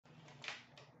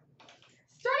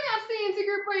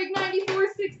Group Break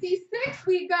 9466.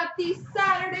 We've got the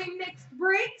Saturday mixed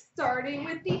break, starting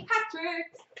with the hat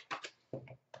tricks.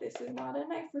 This is not a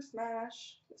knife for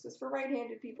smash. This is for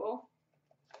right-handed people.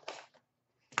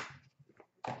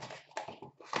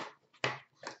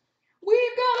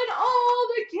 We've got an All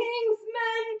the King's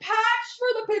Men patch for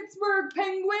the Pittsburgh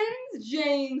Penguins,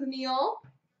 James Neal.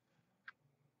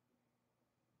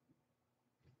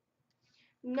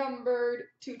 Numbered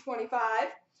 225.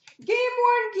 Game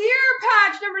Worn Gear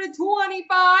patch number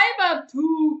 25 of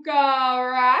Tuukka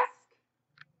Rask.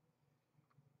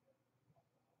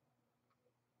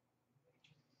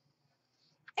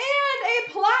 And a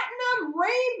Platinum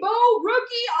Rainbow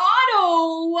Rookie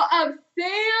Auto of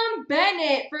Sam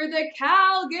Bennett for the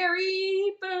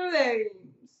Calgary Flames.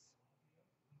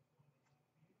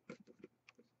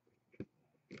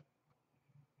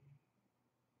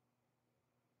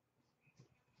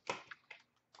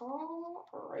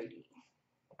 Alrighty.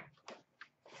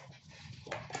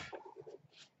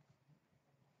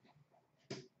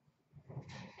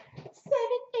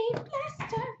 Seven, 8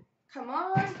 blaster. Come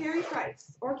on, Carey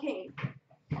Price or Kane.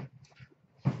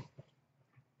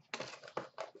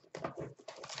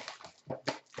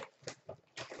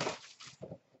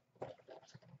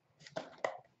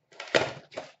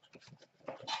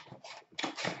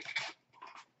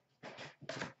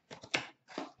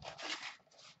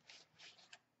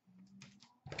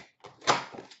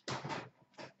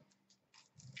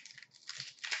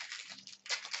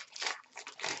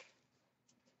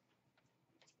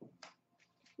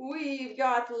 We've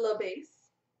got LaBase.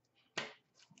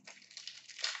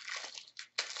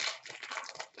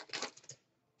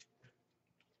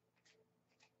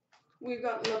 We've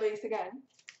got LaBase again.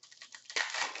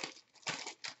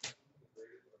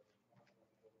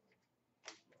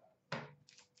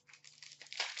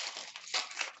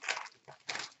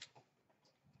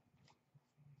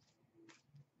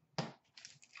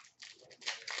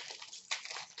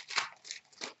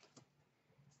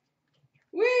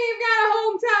 We've got a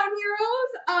Hometown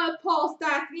Heroes of Paul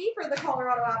Stastny for the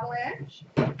Colorado Avalanche.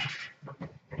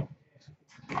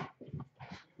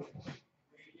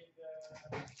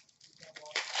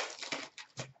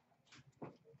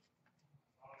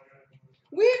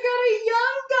 We've got a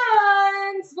Young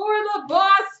Guns for the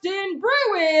Boston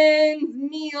Bruins,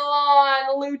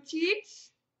 Milan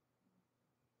Lucic.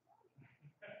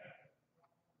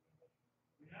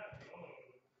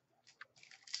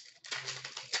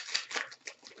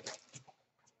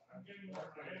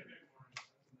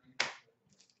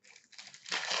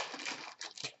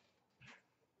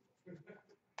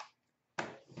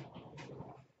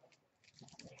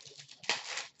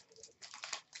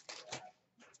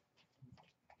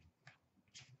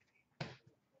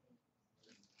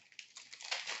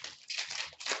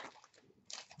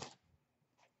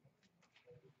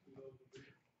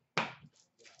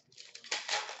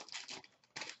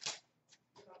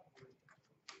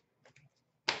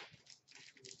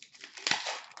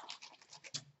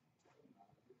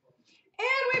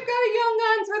 We've got a Young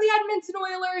Guns for the Edmonton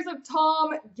Oilers of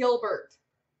Tom Gilbert.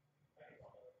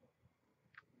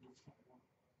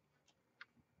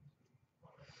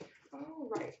 All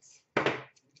right.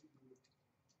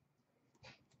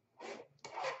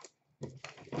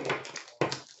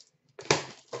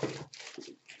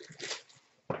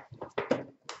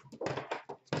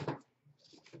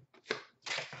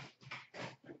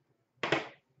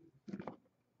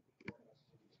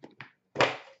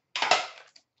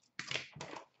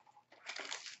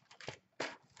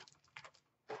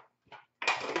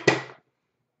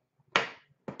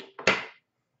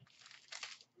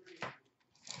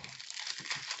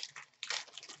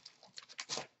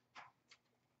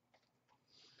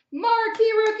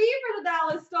 Marquee rookie for the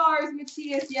Dallas Stars,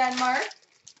 Matthias Janmark.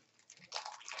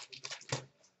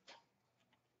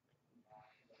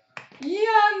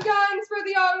 Young Guns for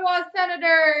the Ottawa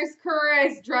Senators,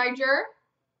 Chris Driedger.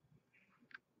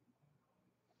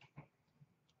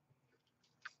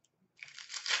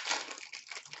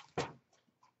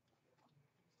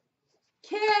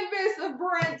 Canvas of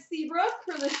Brent Seabrook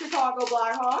for the Chicago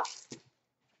Blackhawks.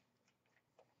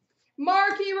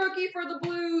 Marquee rookie for the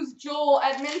Blues, Joel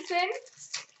Edmondson.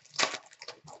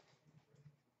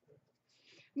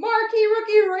 Marquee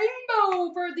rookie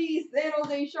rainbow for the San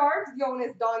Jose Sharks,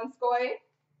 Jonas Donskoy.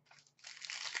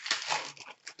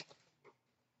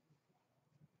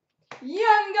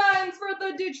 Young Guns for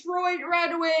the Detroit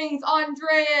Red Wings,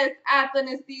 Andreas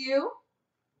Athanasiou.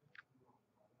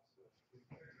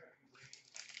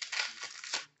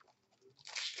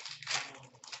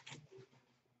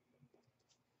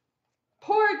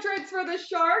 Portraits for the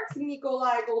Sharks,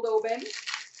 Nikolai Goldobin.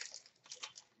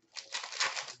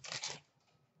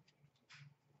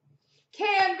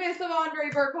 Canvas of Andre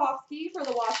Burakovsky for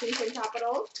the Washington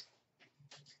Capitals.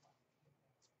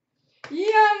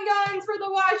 Young Guns for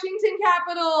the Washington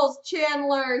Capitals,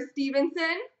 Chandler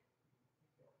Stevenson.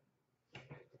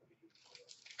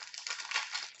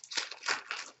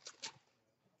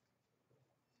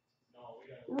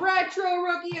 Retro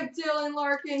Rookie of Dylan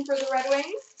Larkin for the Red Wings.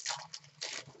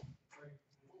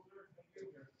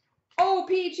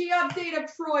 OPG update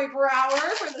of Troy Brouwer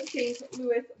for the St.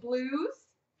 Louis Blues.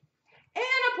 And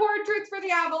a portrait for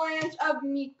the Avalanche of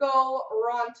Mikko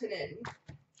Rantanen.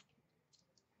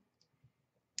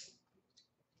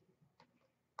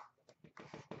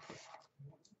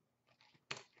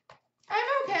 I'm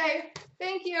okay.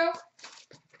 Thank you.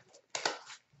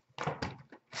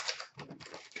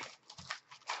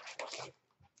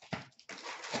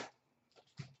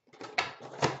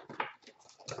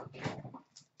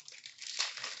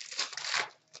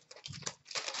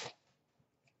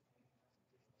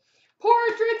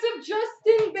 Portraits of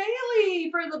Justin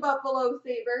Bailey for the Buffalo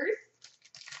Sabres.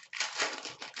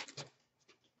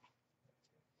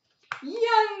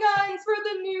 Young Guns for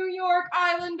the New York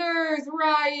Islanders,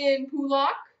 Ryan Pulock.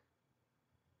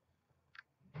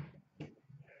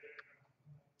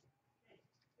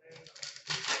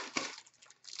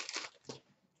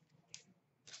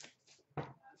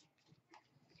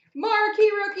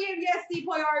 Marquee Rookie of Jesse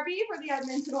Puljujarvi for the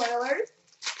Edmonton Oilers.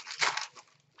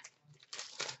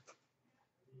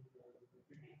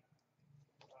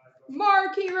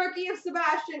 Marquee Rookie of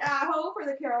Sebastian Aho for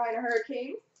the Carolina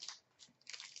Hurricanes.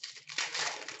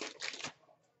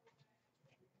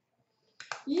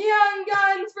 Young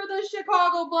Guns for the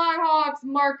Chicago Blackhawks,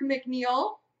 Mark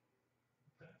McNeil.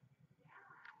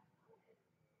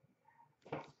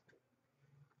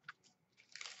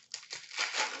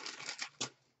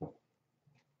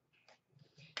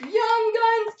 Young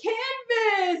Guns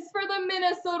Canvas for the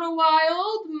Minnesota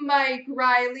Wild, Mike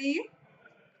Riley.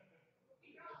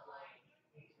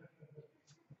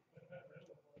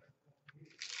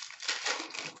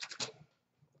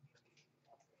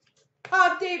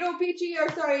 Update OPG,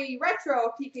 or sorry,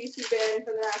 retro PK Subban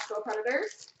for the Nashville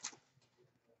Predators.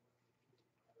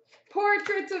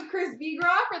 Portraits of Chris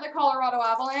Vigra for the Colorado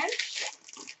Avalanche.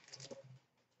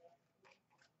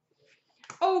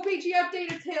 OPG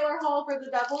update of Taylor Hall for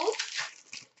the Devils.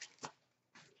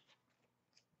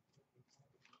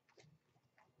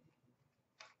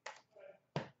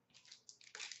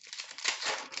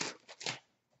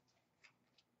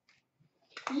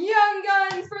 Young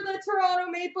Guns for the Toronto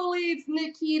Maple Leafs,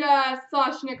 Nikita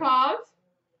Soshnikov.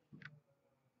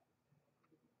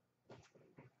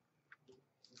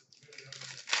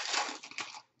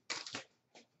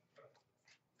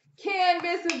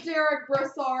 Canvas of Derek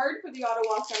Brassard for the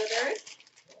Ottawa Senators.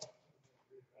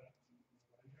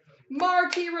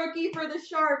 Marquee Rookie for the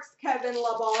Sharks, Kevin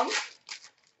LeBlanc.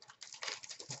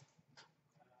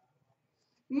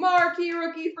 Marquee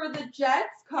Rookie for the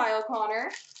Jets, Kyle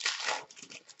Connor.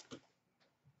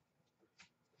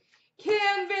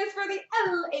 Canvas for the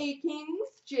LA Kings,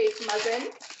 Jake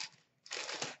Muzzin.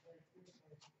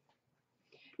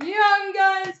 Young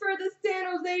Guns for the San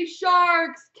Jose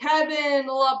Sharks, Kevin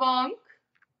LeBlanc.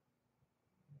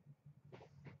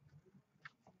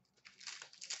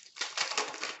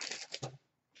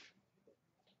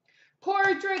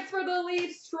 Portraits for the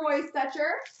Leafs, Troy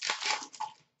Stecher.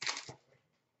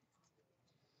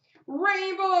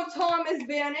 Rainbow of Thomas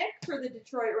Vanek for the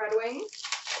Detroit Red Wings.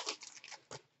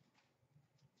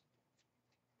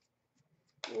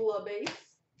 LaBase.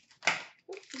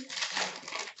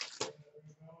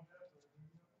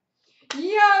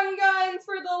 Young Guns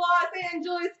for the Los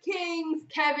Angeles Kings,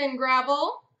 Kevin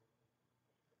Gravel.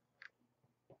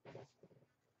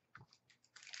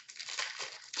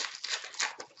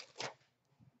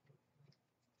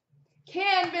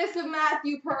 Canvas of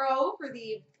Matthew Perreault for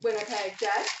the Winnipeg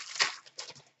Jets.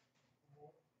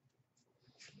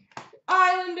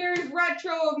 Islanders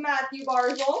retro of Matthew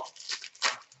Barzal.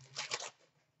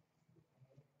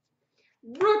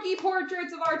 Rookie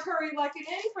portraits of Arturi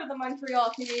Lehkonen for the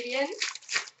Montreal Canadiens.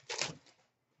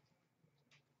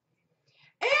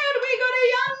 And we go to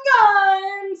Young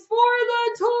Guns for the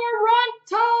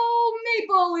Toronto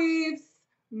Maple Leafs,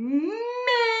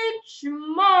 Mitch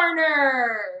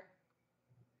Marner.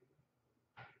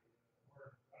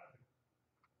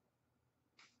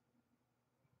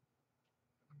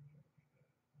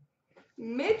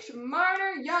 Mitch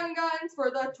Marner, Young Guns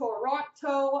for the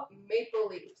Toronto Maple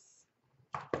Leafs.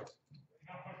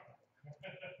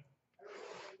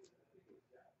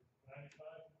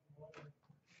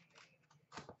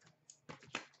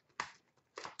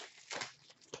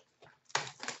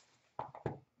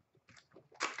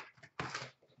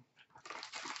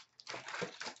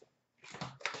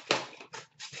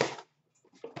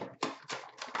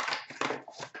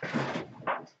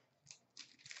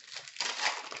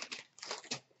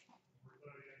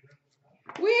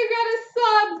 We've got a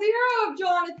Sub-Zero of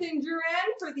Jonathan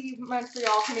Duran for the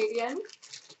Montreal Canadiens.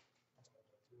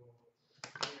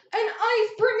 An Ice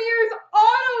Premier's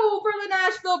auto for the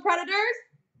Nashville Predators,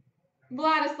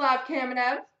 Vladislav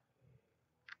Kamenev.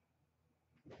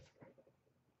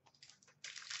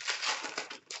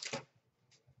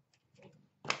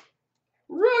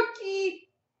 Rookie.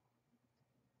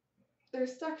 They're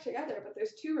stuck together, but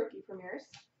there's two rookie premieres.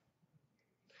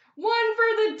 One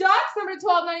for the Ducks, number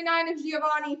 1299 of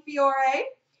Giovanni Fiore.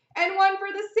 And one for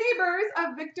the Sabres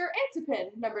of Victor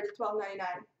Antipin, number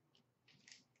 1299.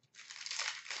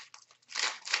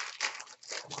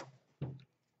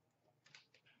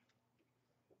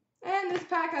 And this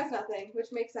pack has nothing,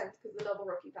 which makes sense because the double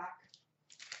rookie pack.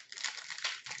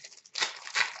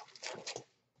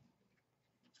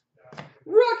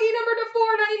 Rookie number to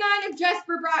 499 of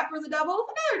Jesper Bratt for the Devils.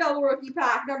 Another double rookie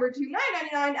pack, number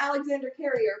 2999, Alexander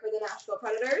Carrier for the Nashville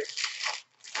Predators.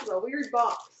 This is a weird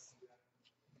box.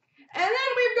 And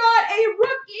then we've got a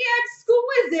rookie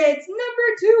exquisite, number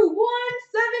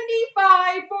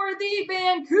 2/175 for the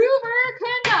Vancouver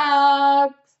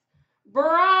Canucks,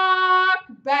 Brock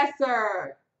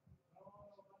Besser.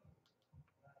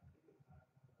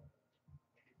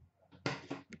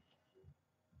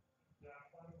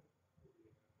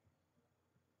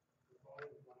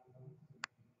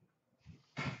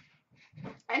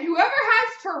 And whoever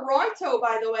has Toronto,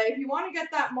 by the way, if you want to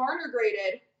get that Marner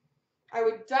graded, I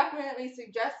would definitely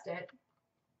suggest it.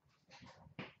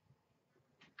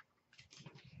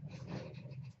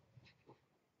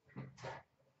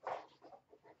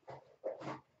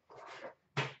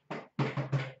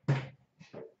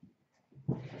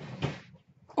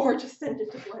 Or just send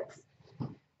it to Blitz. You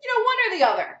know, one or the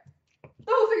other.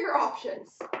 Those are your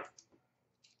options.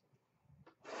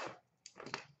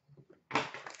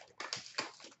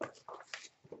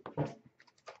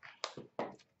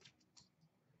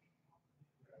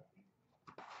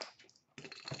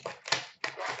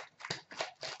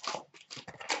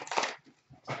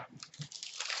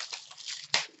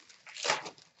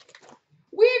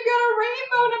 We've got a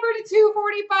rainbow number to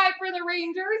 245 for the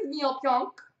Rangers, Neil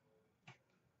Pionk.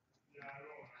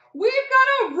 We've got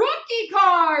a rookie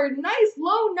card, nice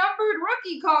low numbered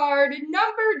rookie card,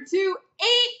 number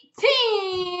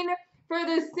 218 for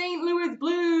the St. Louis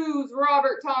Blues,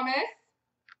 Robert Thomas.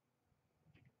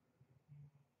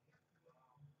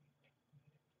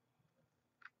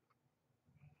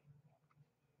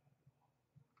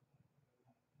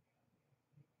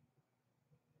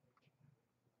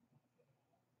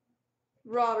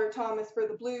 Robert Thomas for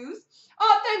the Blues.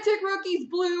 Authentic Rookies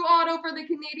Blue Auto for the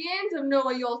Canadiens of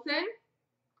Noah Yolson.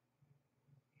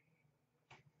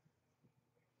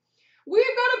 We've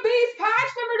got a base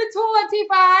patch number to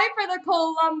 25 for the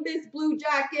Columbus Blue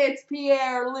Jackets,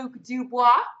 Pierre-Luc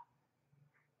Dubois.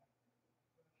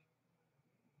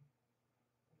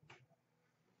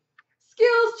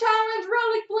 Skills Challenge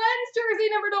Relic Blends, jersey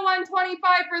number to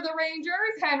 125 for the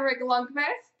Rangers, Henrik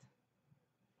Lundqvist.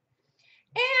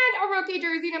 And a rookie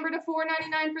jersey number to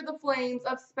 499 for the Flames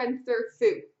of Spencer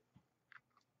Fu.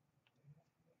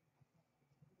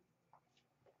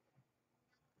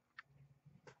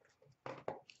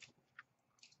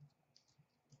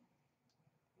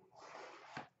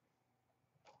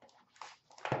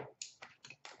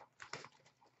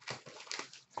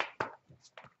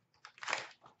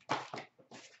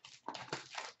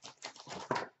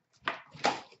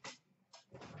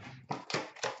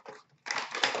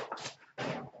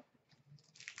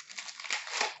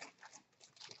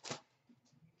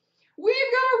 We've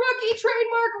got a rookie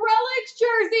trademark relics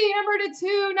jersey number to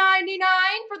 299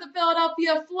 for the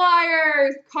Philadelphia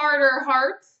Flyers, Carter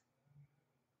Hart.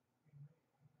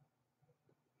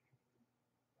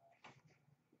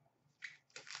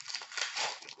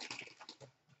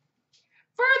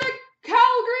 For the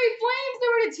Calgary Flames,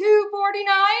 number to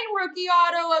 249, rookie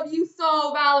auto of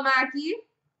Juuso Välimäki.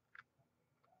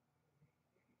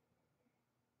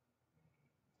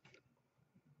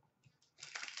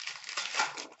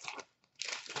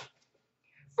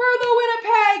 For the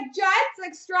Winnipeg Jets,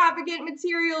 extravagant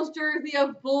materials jersey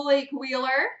of Blake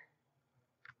Wheeler.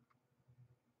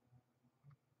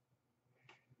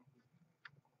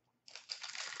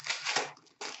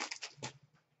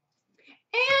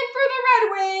 And for the Red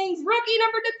Wings, rookie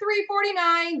number to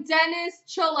 349, Dennis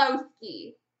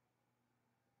Cholowski.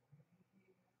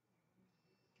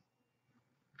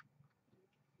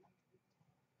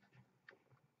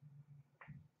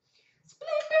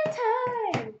 Splendor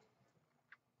time!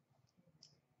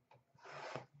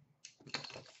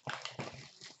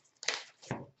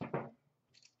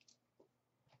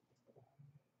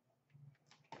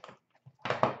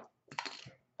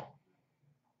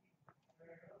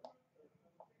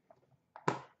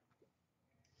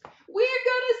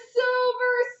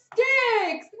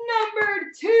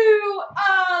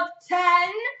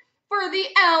 the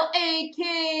LA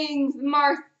Kings,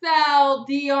 Marcel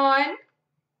Dion.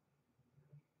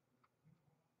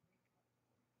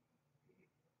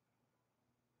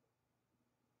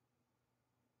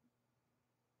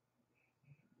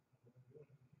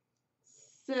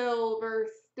 Silver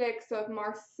sticks of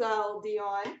Marcel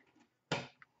Dion.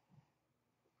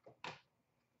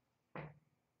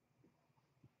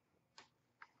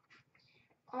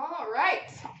 All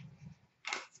right.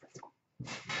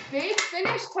 Big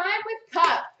finish time with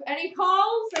Cup. Any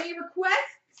calls? Any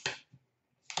requests?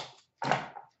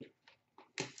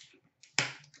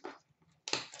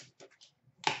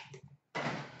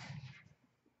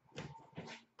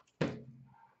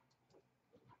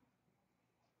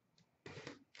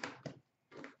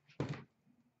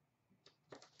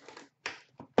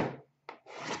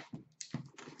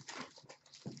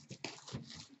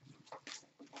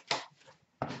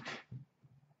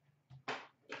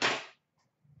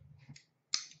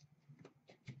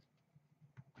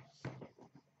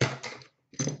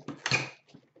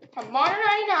 A Modern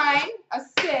 99, a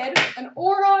Sid, an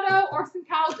Auto, or some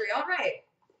Calgary. All right.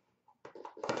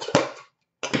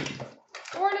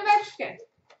 Or an Ovechkin.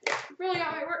 Really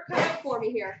got my work cut out for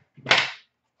me here.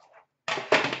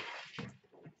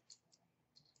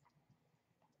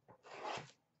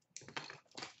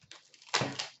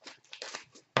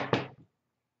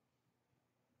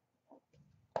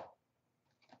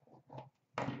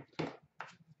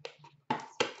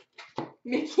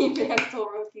 Mickey Mantle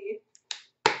rookie.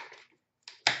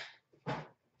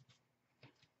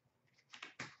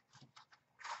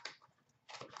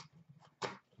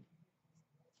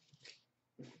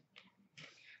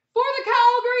 For the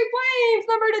Calgary Flames,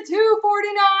 number to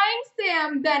 249,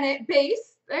 Sam Bennett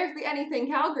base. There's the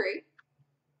Anything Calgary.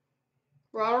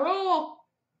 We're on a roll.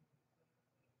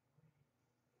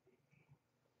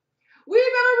 We've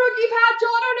got a rookie patch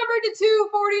auto number to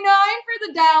 249 for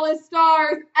the Dallas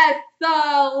Stars,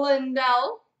 Essa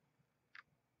Lindell.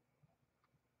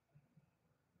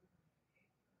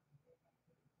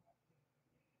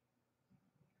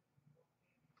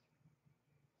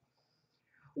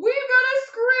 We've got a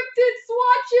scripted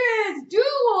swatches,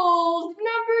 duels,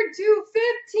 number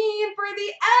 215 for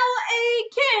the LA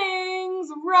Kings,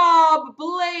 Rob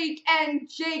Blake and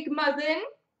Jake Muzzin.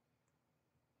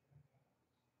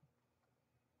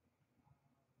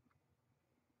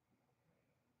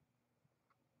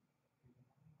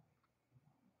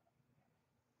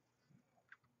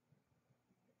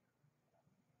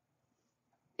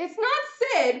 It's not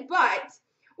Sid, but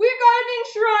we've got an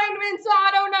enshrinement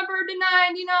auto number to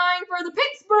 99 for the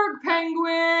Pittsburgh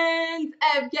Penguins,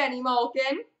 Evgeny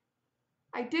Malkin.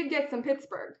 I did get some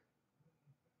Pittsburgh.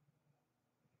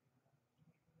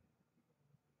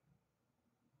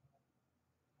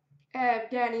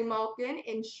 Evgeny Malkin,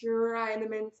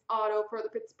 enshrinement auto for the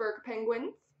Pittsburgh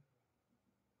Penguins.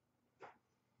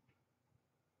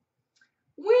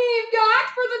 We've got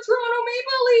for the Toronto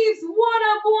Maple Leafs,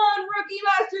 1/1 rookie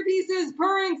masterpieces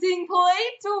printing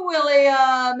plate to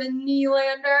William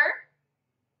Nylander.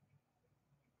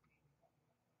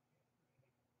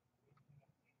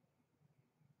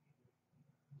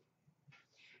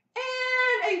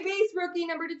 And a base rookie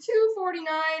number to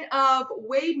 249 of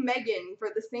Wade Megan for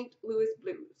the St. Louis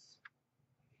Blues.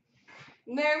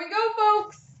 And there we go,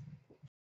 folks.